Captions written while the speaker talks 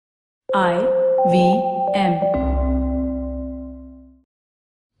IVM.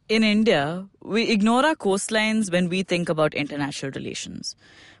 In India, we ignore our coastlines when we think about international relations.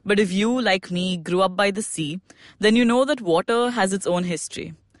 But if you, like me, grew up by the sea, then you know that water has its own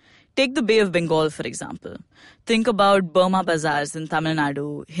history. Take the Bay of Bengal, for example. Think about Burma bazaars in Tamil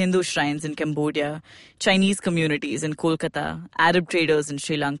Nadu, Hindu shrines in Cambodia, Chinese communities in Kolkata, Arab traders in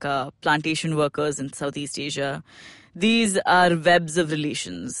Sri Lanka, plantation workers in Southeast Asia. These are webs of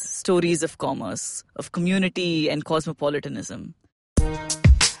relations, stories of commerce, of community and cosmopolitanism.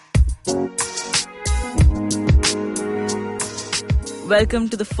 Welcome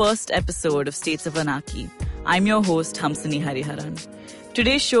to the first episode of States of Anarchy. I'm your host, Hamsini Hariharan.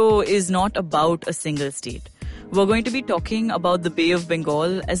 Today's show is not about a single state. We're going to be talking about the Bay of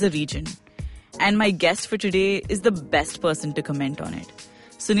Bengal as a region. And my guest for today is the best person to comment on it.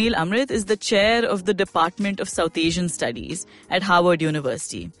 Sunil Amrit is the chair of the Department of South Asian Studies at Harvard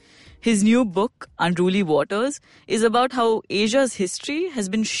University. His new book, Unruly Waters, is about how Asia's history has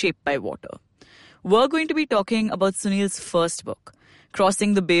been shaped by water. We're going to be talking about Sunil's first book,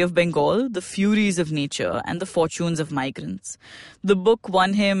 Crossing the Bay of Bengal, The Furies of Nature and the Fortunes of Migrants. The book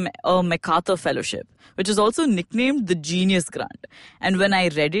won him a MacArthur Fellowship, which is also nicknamed the Genius Grant. And when I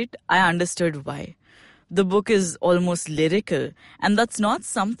read it, I understood why. The book is almost lyrical, and that's not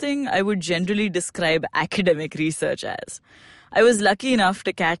something I would generally describe academic research as. I was lucky enough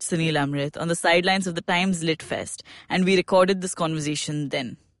to catch Sunil Amrit on the sidelines of the Times Lit Fest, and we recorded this conversation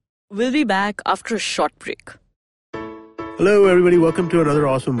then. We'll be back after a short break. Hello, everybody. Welcome to another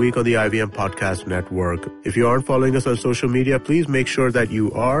awesome week on the IVM Podcast Network. If you aren't following us on social media, please make sure that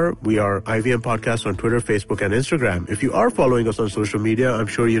you are. We are IVM Podcast on Twitter, Facebook, and Instagram. If you are following us on social media, I'm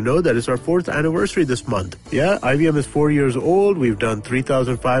sure you know that it's our 4th anniversary this month. Yeah, IVM is 4 years old. We've done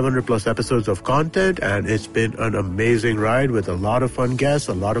 3,500 plus episodes of content, and it's been an amazing ride with a lot of fun guests,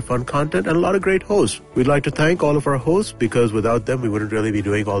 a lot of fun content, and a lot of great hosts. We'd like to thank all of our hosts because without them, we wouldn't really be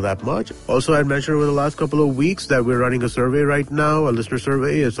doing all that much. Also, I'd mentioned over the last couple of weeks that we're running a survey right now, a listener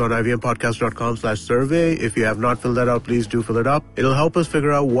survey. It's on ivmpodcast.com/survey. If you have not filled that out, please do fill it up. It'll help us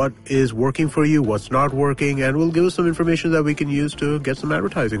figure out what is working for you, what's not working, and will give us some information that we can use to get some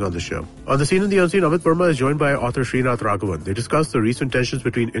advertising on the show. On The Scene and the Unseen, Amit Verma is joined by author Srinath Raghavan. They discuss the recent tensions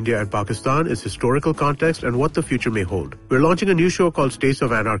between India and Pakistan, its historical context, and what the future may hold. We're launching a new show called States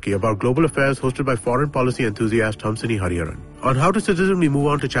of Anarchy about global affairs, hosted by foreign policy enthusiast Hamsini Hariharan. On How to Citizen, we move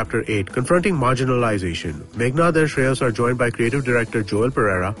on to Chapter 8, Confronting Marginalization. Meghnad and Shreyas are joined by creative director Joel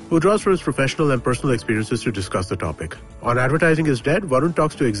Pereira, who draws from his professional and personal experiences to discuss the topic. On Advertising is Dead, Varun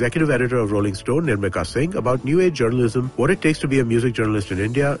talks to executive editor of Rolling Stone, Nirmika Singh, about new age journalism, what it takes to be a music journalist in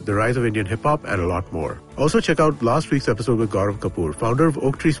India, the rise of Indian hip-hop, and a lot more. Also check out last week's episode with Gaurav Kapoor, founder of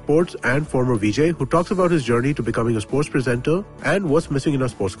Oak Tree Sports and former VJ, who talks about his journey to becoming a sports presenter and what's missing in our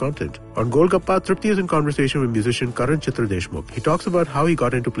sports content. On Golgappa, Tripti is in conversation with musician Karan Chitra Deshmukh. He talks about how he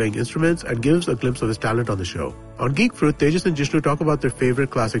got into playing instruments and gives a glimpse of his talent on the show. On Geek Fruit, Tejas and Jishnu talk about their favorite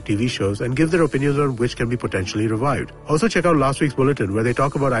classic TV shows and give their opinions on which can be potentially revived. Also check out last week's bulletin where they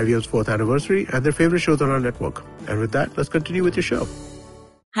talk about IVM's 4th anniversary and their favorite shows on our network. And with that, let's continue with your show.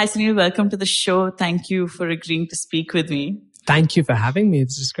 Hi, Sunil. Welcome to the show. Thank you for agreeing to speak with me. Thank you for having me.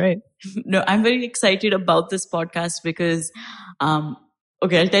 This is great. No, I'm very excited about this podcast because, I'll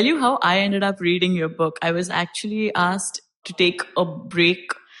tell you how I ended up reading your book. I was actually asked to take a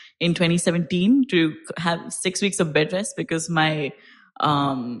break in 2017 to have 6 weeks of bed rest because it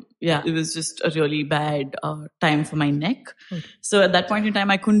was just a really bad time for my neck. Okay. So at that point in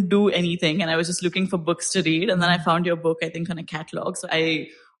time, I couldn't do anything and I was just looking for books to read. And then I found your book, I think, on a catalog. So I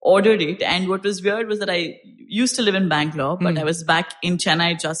ordered it. And what was weird was that I used to live in Bangalore, but I was back in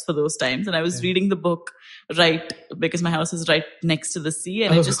Chennai just for those times. And I was reading the book because my house is right next to the sea.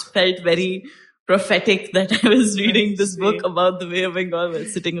 And I just felt very prophetic that I was reading this book about the Bay of Bengal while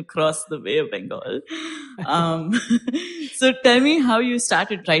sitting across the Bay of Bengal. So tell me how you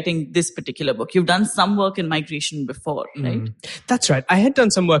started writing this particular book. You've done some work in migration before, right? That's right. I had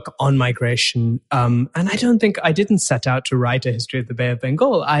done some work on migration, and I didn't set out to write a history of the Bay of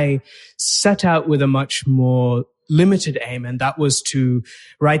Bengal. I set out with a much more limited aim, and that was to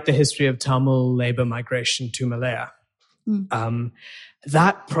write the history of Tamil labor migration to Malaya.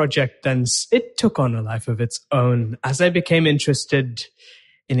 That project then, it took on a life of its own as I became interested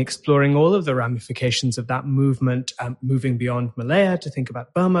in exploring all of the ramifications of that movement, moving beyond Malaya to think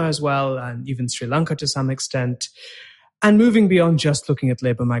about Burma as well, and even Sri Lanka to some extent. And moving beyond just looking at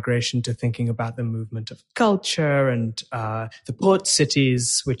labor migration to thinking about the movement of culture and the port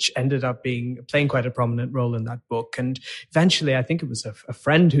cities, which ended up playing quite a prominent role in that book. And eventually, I think it was a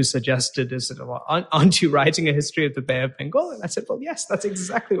friend who suggested, well, aren't you writing a history of the Bay of Bengal? And I said, well, yes, that's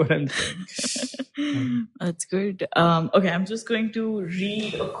exactly what I'm doing. That's good. Okay, I'm just going to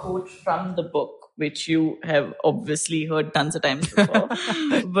read a quote from the book, which you have obviously heard tons of times before.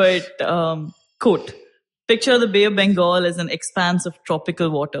 But quote, "Picture the Bay of Bengal as an expanse of tropical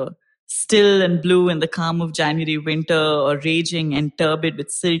water, still and blue in the calm of January winter, or raging and turbid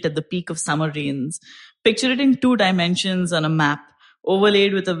with silt at the peak of summer rains. Picture it in 2 dimensions on a map,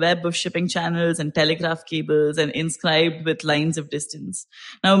 overlaid with a web of shipping channels and telegraph cables and inscribed with lines of distance.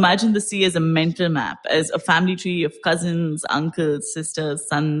 Now imagine the sea as a mental map, as a family tree of cousins, uncles, sisters,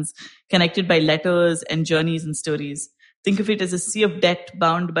 sons, connected by letters and journeys and stories. Think of it as a sea of debt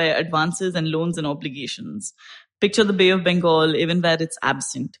bound by advances and loans and obligations. Picture the Bay of Bengal even where it's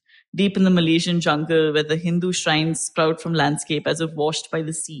absent, deep in the Malaysian jungle where the Hindu shrines sprout from landscape as if washed by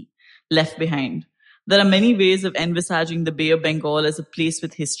the sea, left behind. There are many ways of envisaging the Bay of Bengal as a place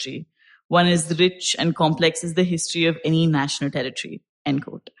with history. One is rich and complex as the history of any national territory." End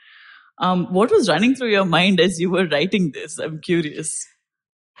quote. What was running through your mind as you were writing this? I'm curious.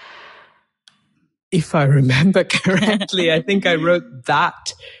 If I remember correctly, I think I wrote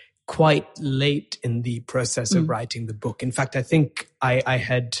that quite late in the process of writing the book. In fact, I think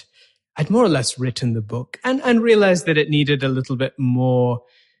I'd more or less written the book and realized that it needed a little bit more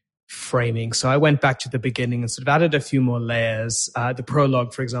framing. So I went back to the beginning and sort of added a few more layers. The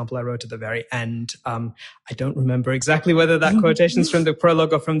prologue, for example, I wrote at the very end. I don't remember exactly whether that quotation's from the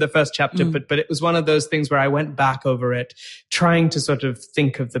prologue or from the first chapter, but it was one of those things where I went back over it, trying to sort of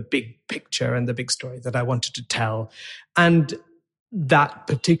think of the big picture and the big story that I wanted to tell. And that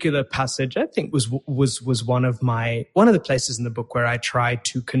particular passage, I think, was one of the places in the book where I tried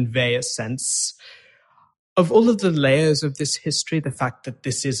to convey a sense of all of the layers of this history, the fact that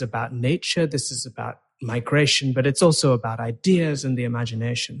this is about nature, this is about migration, but it's also about ideas and the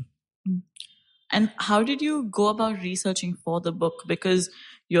imagination. And how did you go about researching for the book? Because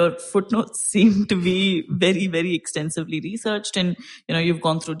your footnotes seem to be very, very extensively researched, and you've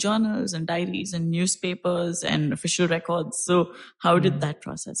gone through journals and diaries and newspapers and official records. So how did that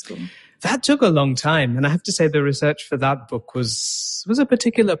process go? That took a long time, and I have to say the research for that book was a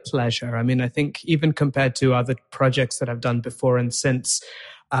particular pleasure. I mean, I think even compared to other projects that I've done before and since,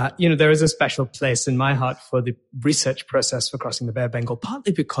 there is a special place in my heart for the research process for Crossing the Bay of Bengal,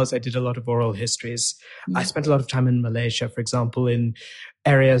 partly because I did a lot of oral histories. I spent a lot of time in Malaysia, for example, in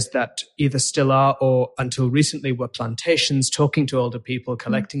areas that either still are or until recently were plantations, talking to older people,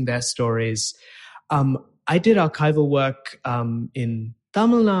 collecting their stories. I did archival work in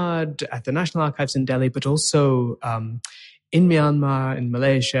Tamil Nadu at the National Archives in Delhi, but also in Myanmar, in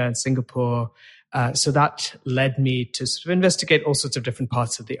Malaysia, and Singapore. So that led me to sort of investigate all sorts of different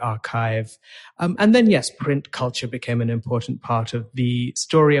parts of the archive. And then, yes, print culture became an important part of the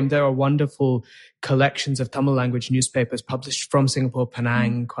story. And there are wonderful collections of Tamil language newspapers published from Singapore,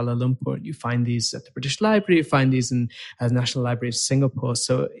 Penang, Kuala Lumpur. You find these at the British Library, you find these in the National Library of Singapore.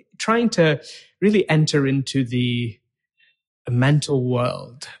 So trying to really enter into the mental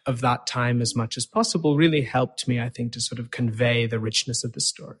world of that time as much as possible really helped me, I think, to sort of convey the richness of the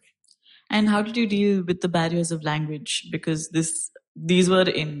story. And how did you deal with the barriers of language? Because these were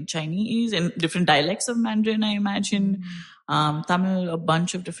in Chinese, in different dialects of Mandarin, I imagine, Tamil, a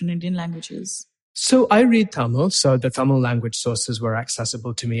bunch of different Indian languages. So I read Tamil, so the Tamil language sources were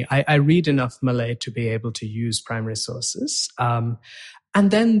accessible to me. I read enough Malay to be able to use primary sources. And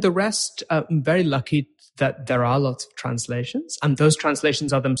then the rest, I'm very lucky that there are lots of translations, and those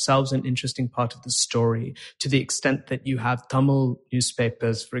translations are themselves an interesting part of the story, to the extent that you have Tamil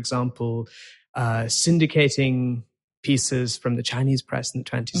newspapers, for example, syndicating pieces from the Chinese press in the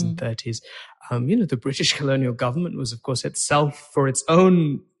 20s and 30s. The British colonial government was, of course, itself, for its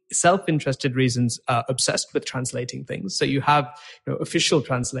own self-interested reasons, obsessed with translating things. So you have official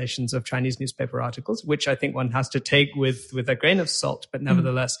translations of Chinese newspaper articles, which I think one has to take with a grain of salt. But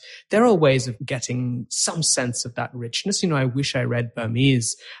nevertheless, there are ways of getting some sense of that richness. I wish I read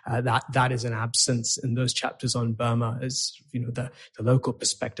Burmese. That is an absence in those chapters on Burma, as the local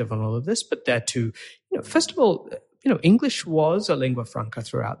perspective on all of this. But there too, first of all, English was a lingua franca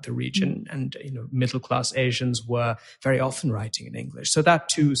throughout the region, and, middle-class Asians were very often writing in English. So that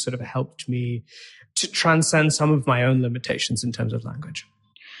too sort of helped me to transcend some of my own limitations in terms of language.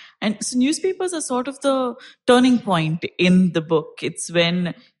 And so newspapers are sort of the turning point in the book. It's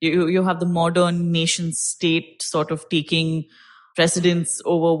when you have the modern nation state sort of taking precedence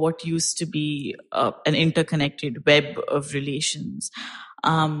over what used to be an interconnected web of relations.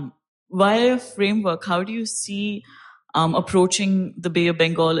 Via a framework, how do you see approaching the Bay of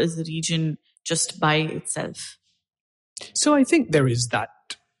Bengal as a region just by itself? So I think there is that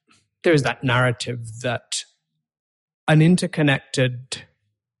narrative that an interconnected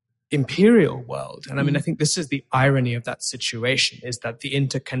imperial world, and I mean, I think this is the irony of that situation, is that the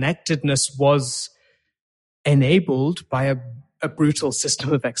interconnectedness was enabled by a brutal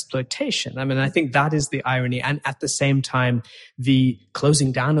system of exploitation. I mean, I think that is the irony. And at the same time, the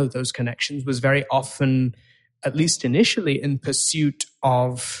closing down of those connections was very often, at least initially, in pursuit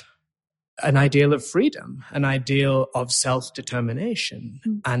of an ideal of freedom, an ideal of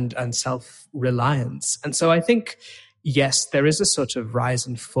self-determination and self-reliance. And so I think, yes, there is a sort of rise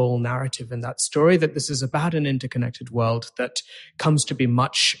and fall narrative in that story, that this is about an interconnected world that comes to be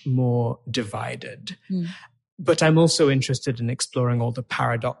much more divided. But I'm also interested in exploring all the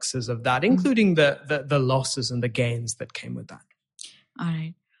paradoxes of that, including the losses and the gains that came with that. All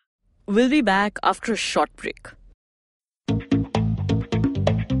right. We'll be back after a short break.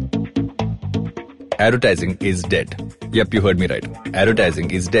 Advertising is dead. Yep, you heard me right.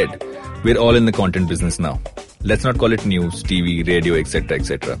 Advertising is dead. We're all in the content business now. Let's not call it news, TV, radio, etc.,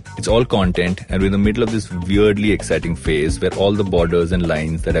 etc. It's all content, and we're in the middle of this weirdly exciting phase where all the borders and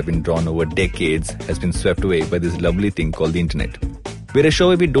lines that have been drawn over decades has been swept away by this lovely thing called the internet. We're a show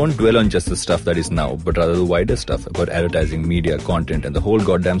where we don't dwell on just the stuff that is now, but rather the wider stuff about advertising, media, content, and the whole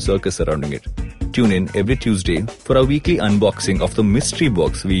goddamn circus surrounding it. Tune in every Tuesday for our weekly unboxing of the mystery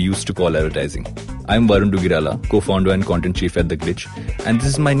box we used to call advertising. I'm Varun Dugirala, co-founder and content chief at The Glitch, and this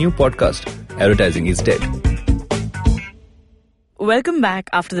is my new podcast, Advertising is Dead. Welcome back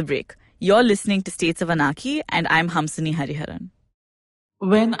after the break. You're listening to States of Anarchy, and I'm Hamsini Hariharan.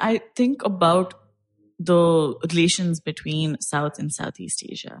 When I think about the relations between South and Southeast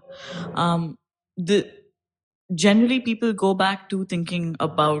Asia, generally people go back to thinking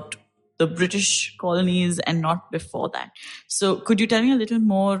about the British colonies and not before that. So could you tell me a little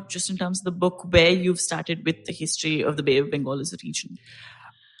more just in terms of the book, where you've started with the history of the Bay of Bengal as a region?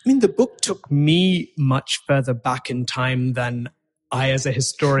 I mean, the book took me much further back in time than I, as a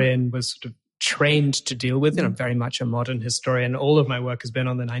historian, was sort of trained to deal with. I'm very much a modern historian. All of my work has been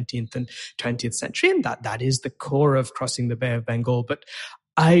on the 19th and 20th century, and that is the core of Crossing the Bay of Bengal. But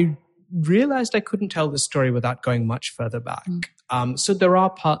I realized I couldn't tell the story without going much further back. So there are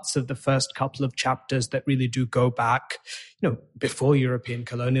parts of the first couple of chapters that really do go back, before European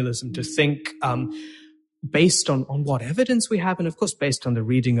colonialism, to think, based on what evidence we have, and of course based on the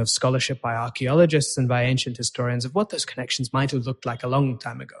reading of scholarship by archaeologists and by ancient historians, of what those connections might have looked like a long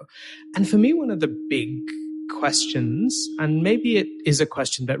time ago. And for me, one of the big questions, and maybe it is a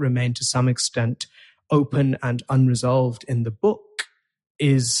question that remained to some extent open and unresolved in the book,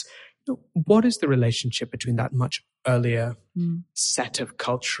 is what is the relationship between that much earlier set of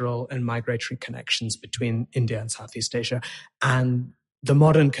cultural and migratory connections between India and Southeast Asia and the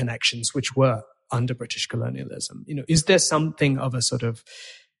modern connections which were under British colonialism? Is there something of a sort of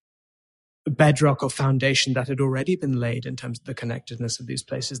bedrock or foundation that had already been laid in terms of the connectedness of these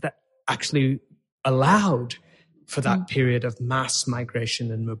places that actually allowed for that period of mass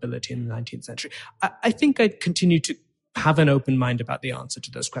migration and mobility in the 19th century? I think I'd continue to have an open mind about the answer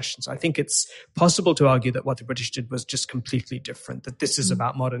to those questions. I think it's possible to argue that what the British did was just completely different, that this is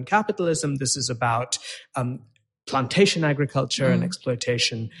about modern capitalism, this is about plantation agriculture and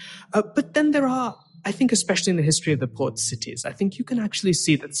exploitation. But then there are, I think, especially in the history of the port cities, I think you can actually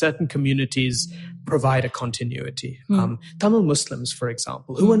see that certain communities provide a continuity. Tamil Muslims, for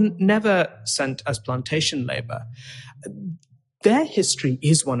example, who were never sent as plantation labor, their history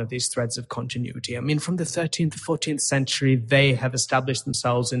is one of these threads of continuity. I mean, from the 13th to 14th century, they have established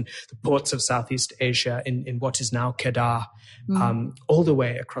themselves in the ports of Southeast Asia, in what is now Kedah, all the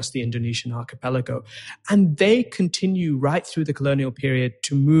way across the Indonesian archipelago. And they continue right through the colonial period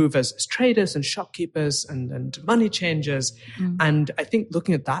to move as traders and shopkeepers and money changers. And I think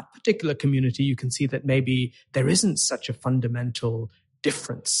looking at that particular community, you can see that maybe there isn't such a fundamental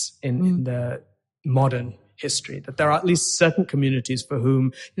difference in the modern history, that there are at least certain communities for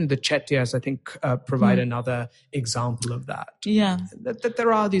whom, the Chettiars, I think, provide another example of that. Yeah. That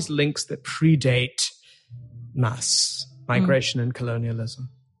there are these links that predate mass migration and colonialism.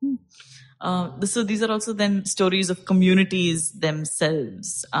 So these are also then stories of communities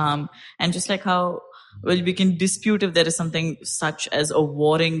themselves. And just like how, we can dispute if there is something such as a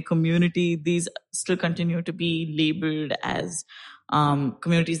warring community, these still continue to be labeled as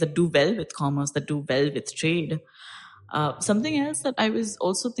communities that do well with commerce, that do well with trade. Something else that I was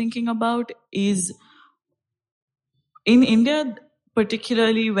also thinking about is in India,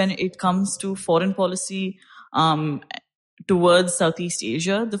 particularly when it comes to foreign policy towards Southeast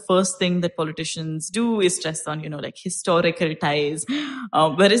Asia, the first thing that politicians do is stress on, like historical ties,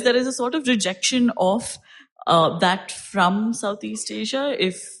 whereas there is a sort of rejection of that from Southeast Asia,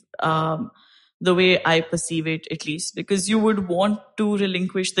 if the way I perceive it, at least, because you would want to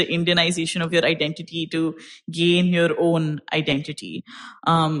relinquish the Indianization of your identity to gain your own identity.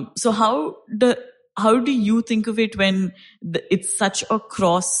 So how do you think of it when it's such a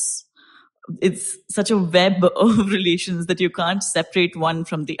it's such a web of relations that you can't separate one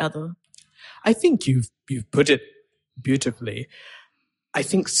from the other? I think you've put it beautifully. I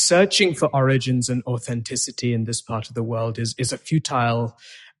think searching for origins and authenticity in this part of the world is a futile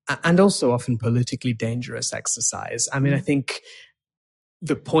and also often politically dangerous exercise. I mean, I think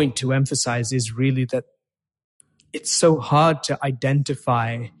the point to emphasize is really that it's so hard to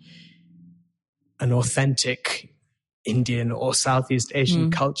identify an authentic Indian or Southeast Asian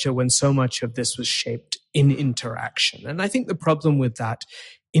culture when so much of this was shaped in interaction. And I think the problem with that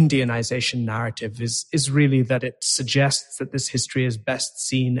Indianization narrative is really that it suggests that this history is best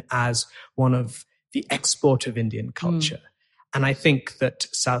seen as one of the export of Indian culture. And I think that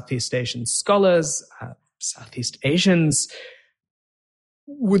Southeast Asian scholars, Southeast Asians,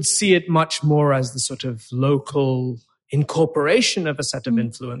 would see it much more as the sort of local incorporation of a set of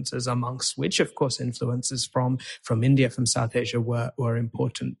influences, amongst which, of course, influences from India, from South Asia were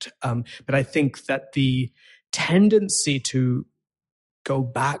important. But I think that the tendency to go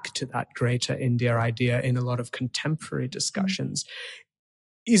back to that greater India idea in a lot of contemporary discussions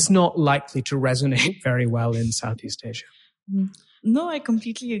is not likely to resonate very well in Southeast Asia. No, I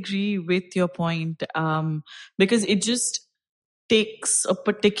completely agree with your point, because it just takes a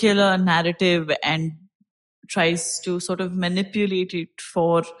particular narrative and tries to sort of manipulate it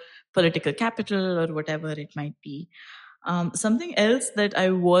for political capital or whatever it might be. Something else that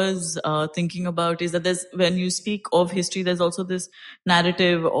I was thinking about is that when you speak of history, there's also this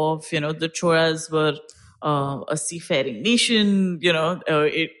narrative of, the Cholas were a seafaring nation,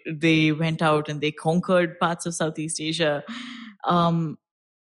 they went out and they conquered parts of Southeast Asia. And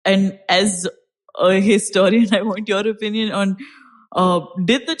as a historian, I want your opinion on,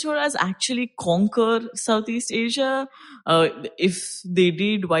 did the Cholas actually conquer Southeast Asia? If they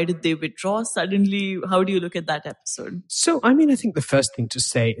did, why did they withdraw suddenly? How do you look at that episode? So, I think the first thing to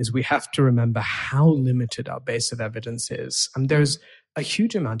say is we have to remember how limited our base of evidence is. There's a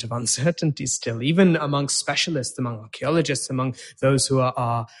huge amount of uncertainty still, even among specialists, among archaeologists, among those who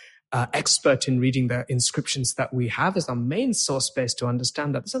are expert in reading the inscriptions that we have as our main source base to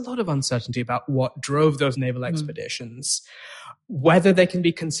understand that. There's a lot of uncertainty about what drove those naval expeditions. Whether they can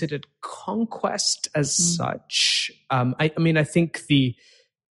be considered conquest as such. I think the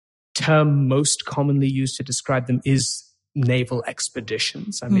term most commonly used to describe them is naval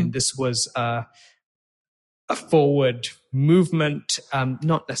expeditions. This was a forward movement,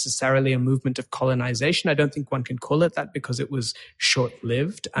 not necessarily a movement of colonization. I don't think one can call it that because it was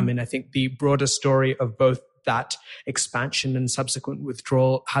short-lived. I think the broader story of both that expansion and subsequent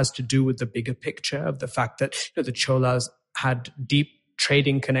withdrawal has to do with the bigger picture of the fact that the Cholas had deep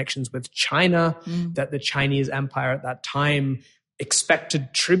trading connections with China, that the Chinese Empire at that time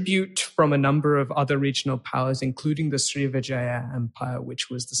expected tribute from a number of other regional powers, including the Srivijaya Empire, which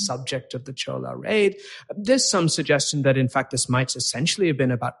was the subject of the Chola raid. There's some suggestion that, in fact, this might essentially have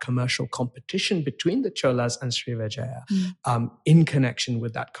been about commercial competition between the Cholas and Srivijaya in connection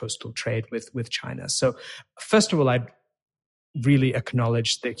with that coastal trade with China. So, first of all, I'd really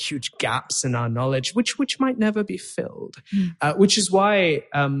acknowledge the huge gaps in our knowledge, which might never be filled, which is why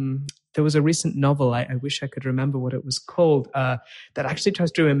there was a recent novel, I wish I could remember what it was called, that actually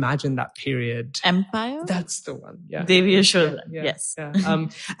tries to imagine that period. Empire? That's the one, yeah. Devi Ashoda, yes. Yeah.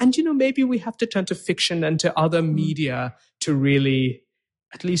 And, maybe we have to turn to fiction and to other media to really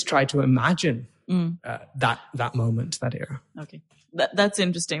at least try to imagine that moment, that era. Okay. That's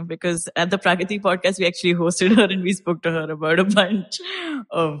interesting because at the Pragati podcast, we actually hosted her and we spoke to her about a bunch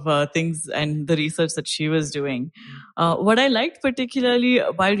of things and the research that she was doing. What I liked particularly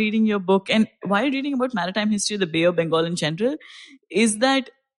while reading your book and while reading about maritime history, the Bay of Bengal in general, is that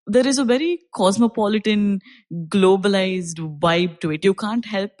there is a very cosmopolitan, globalized vibe to it. You can't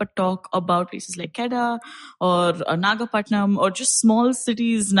help but talk about places like Kedah or Nagapatnam or just small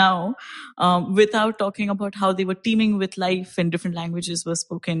cities now without talking about how they were teeming with life and different languages were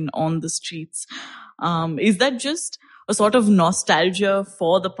spoken on the streets. Is that just a sort of nostalgia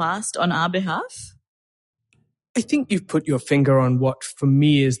for the past on our behalf? I think you've put your finger on what for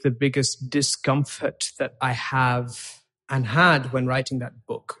me is the biggest discomfort that I have and had when writing that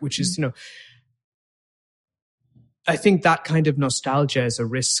book, which is, I think that kind of nostalgia is a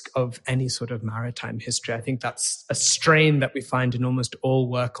risk of any sort of maritime history. I think that's a strain that we find in almost all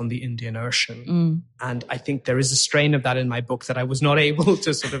work on the Indian Ocean. And I think there is a strain of that in my book that I was not able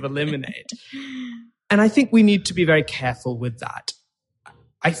to sort of eliminate. And I think we need to be very careful with that.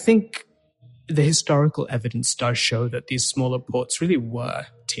 I think the historical evidence does show that these smaller ports really were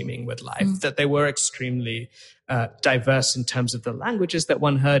teeming with life, that they were extremely diverse in terms of the languages that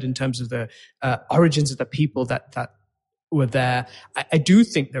one heard, in terms of the origins of the people that were there. I do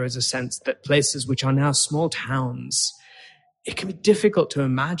think there is a sense that places which are now small towns, it can be difficult to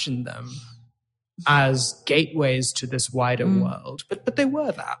imagine them as gateways to this wider world, but they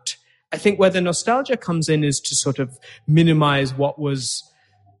were that. I think where the nostalgia comes in is to sort of minimize what was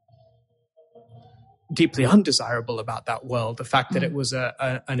deeply undesirable about that world. The fact that it was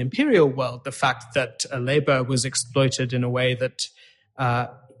an imperial world, the fact that labor was exploited in a way that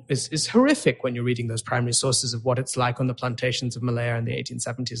is horrific when you're reading those primary sources of what it's like on the plantations of Malaya in the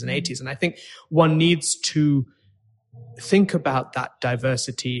 1870s and 80s. And I think one needs to think about that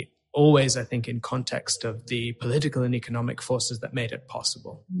diversity always, I think, in context of the political and economic forces that made it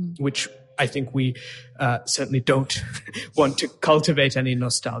possible, which I think we certainly don't want to cultivate any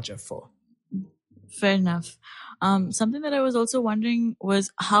nostalgia for. Fair enough. Something that I was also wondering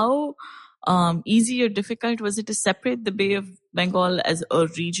was how easy or difficult was it to separate the Bay of Bengal as a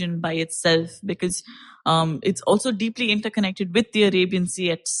region by itself, because it's also deeply interconnected with the Arabian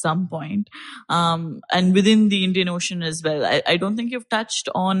Sea at some point, and within the Indian Ocean as well. I don't think you've touched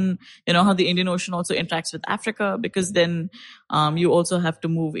on, how the Indian Ocean also interacts with Africa, because then you also have to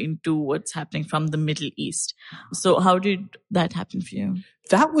move into what's happening from the Middle East. So how did that happen for you?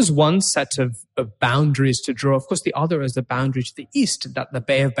 That was one set of boundaries to draw. Of course, the other is the boundary to the east, that the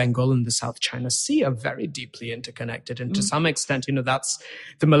Bay of Bengal and the South China Sea are very deeply interconnected. And to some extent, that's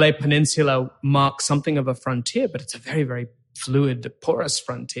the Malay Peninsula marks something of a frontier, but it's a very, very fluid, porous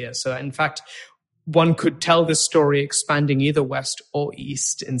frontier. So in fact, one could tell this story expanding either west or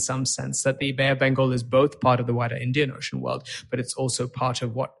east in some sense, that the Bay of Bengal is both part of the wider Indian Ocean world, but it's also part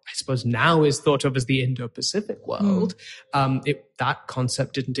of what I suppose now is thought of as the Indo-Pacific world. That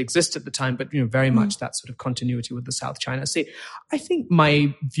concept didn't exist at the time, but very much that sort of continuity with the South China Sea. I think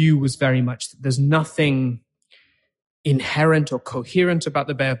my view was very much that there's nothing inherent or coherent about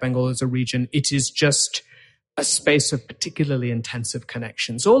the Bay of Bengal as a region. It is just a space of particularly intensive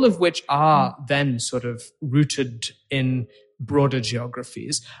connections, all of which are then sort of rooted in broader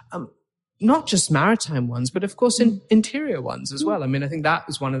geographies, not just maritime ones, but of course in interior ones as well. I mean, I think that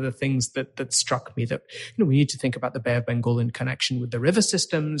was one of the things that struck me, that we need to think about the Bay of Bengal in connection with the river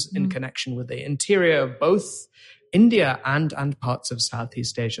systems, in connection with the interior of both India and parts of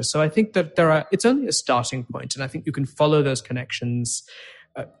Southeast Asia. So I think that it's only a starting point, and I think you can follow those connections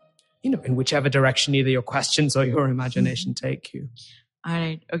in whichever direction either your questions or your imagination take you. All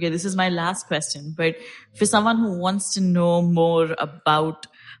right. Okay, this is my last question. But for someone who wants to know more about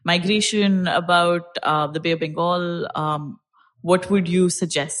migration, about the Bay of Bengal, what would you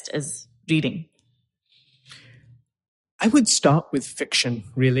suggest as reading? I would start with fiction,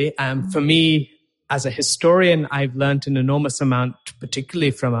 really. For me, as a historian, I've learned an enormous amount,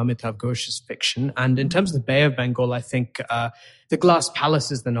 particularly from Amitav Ghosh's fiction. And in terms of the Bay of Bengal, I think The Glass Palace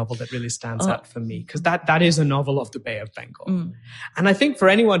is the novel that really stands out for me, because that is a novel of the Bay of Bengal. And I think for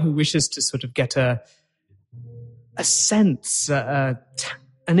anyone who wishes to sort of get a sense, an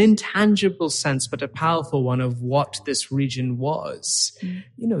intangible sense, but a powerful one of what this region was,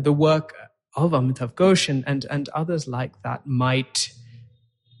 the work of Amitav Ghosh and others like that might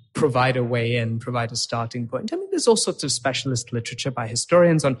provide a way in, provide a starting point. I mean, there's all sorts of specialist literature by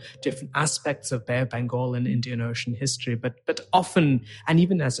historians on different aspects of Bay of Bengal and Indian Ocean history, but often, and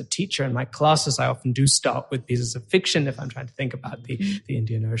even as a teacher in my classes, I often do start with pieces of fiction if I'm trying to think about the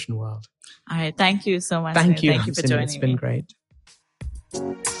Indian Ocean world. All right. Thank you so much. Thank you for joining me. It's been great.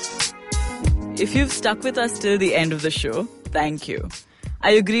 If you've stuck with us till the end of the show, thank you.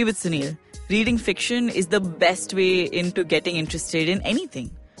 I agree with Sunil. Reading fiction is the best way into getting interested in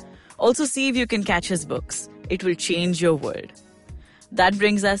anything. Also, see if you can catch his books. It will change your world. That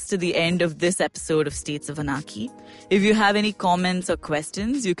brings us to the end of this episode of States of Anarchy. If you have any comments or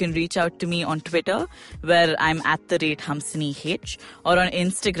questions, you can reach out to me on Twitter, where I'm @HamsiniH, or on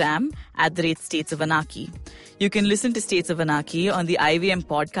Instagram @States of Anarchy. You can listen to States of Anarchy on the IVM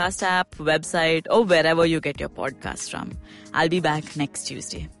podcast app, website, or wherever you get your podcasts from. I'll be back next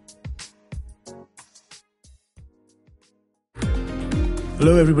Tuesday.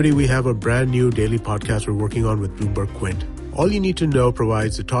 Hello, everybody. We have a brand new daily podcast we're working on with Bloomberg Quint. All you need to know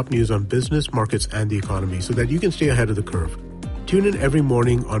provides the top news on business, markets, and the economy so that you can stay ahead of the curve. Tune in every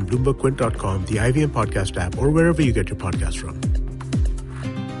morning on BloombergQuint.com, the IVM Podcast app, or wherever you get your podcasts from.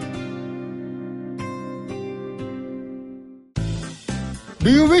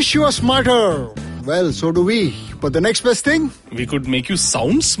 Do you wish you were smarter? Well, so do we. But the next best thing? We could make you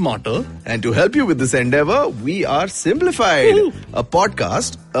sound smarter. And to help you with this endeavor, we are Simplified, a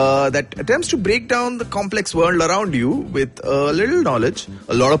podcast that attempts to break down the complex world around you with a little knowledge,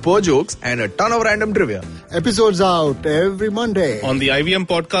 a lot of poor jokes, and a ton of random trivia. Episodes out every Monday. On the IVM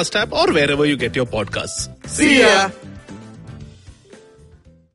Podcast app or wherever you get your podcasts. See ya!